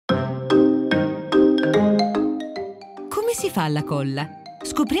si fa la colla?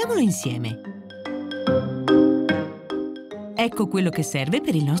 Scopriamolo insieme. Ecco quello che serve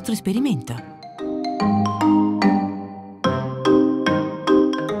per il nostro esperimento.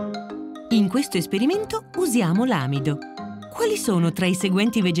 In questo esperimento usiamo l'amido. Quali sono tra i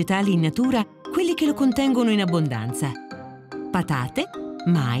seguenti vegetali in natura quelli che lo contengono in abbondanza? Patate,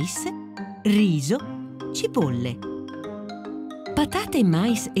 mais, riso, cipolle. Patate,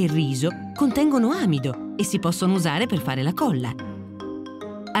 mais e riso contengono amido e si possono usare per fare la colla.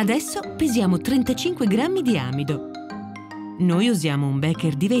 Adesso pesiamo 35 grammi di amido. Noi usiamo un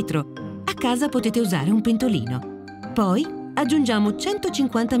becher di vetro. A casa potete usare un pentolino. Poi aggiungiamo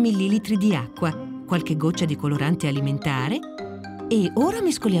 150 ml di acqua, qualche goccia di colorante alimentare e ora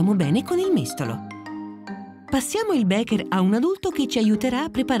mescoliamo bene con il mestolo. Passiamo il becher a un adulto che ci aiuterà a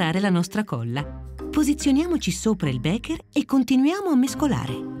preparare la nostra colla. Posizioniamoci sopra il becher e continuiamo a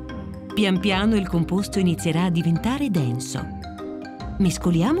mescolare. Pian piano il composto inizierà a diventare denso.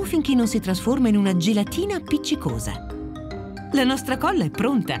 Mescoliamo finché non si trasforma in una gelatina appiccicosa. La nostra colla è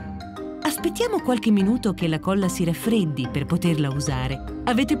pronta! Aspettiamo qualche minuto che la colla si raffreddi per poterla usare.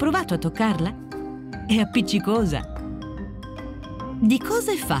 Avete provato a toccarla? È appiccicosa! Di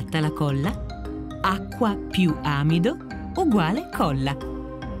cosa è fatta la colla? Acqua più amido uguale colla.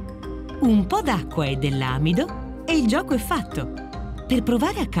 Un po' d'acqua e dell'amido e il gioco è fatto. Per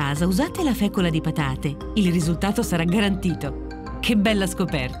provare a casa usate la fecola di patate. Il risultato sarà garantito. Che bella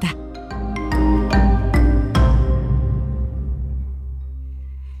scoperta!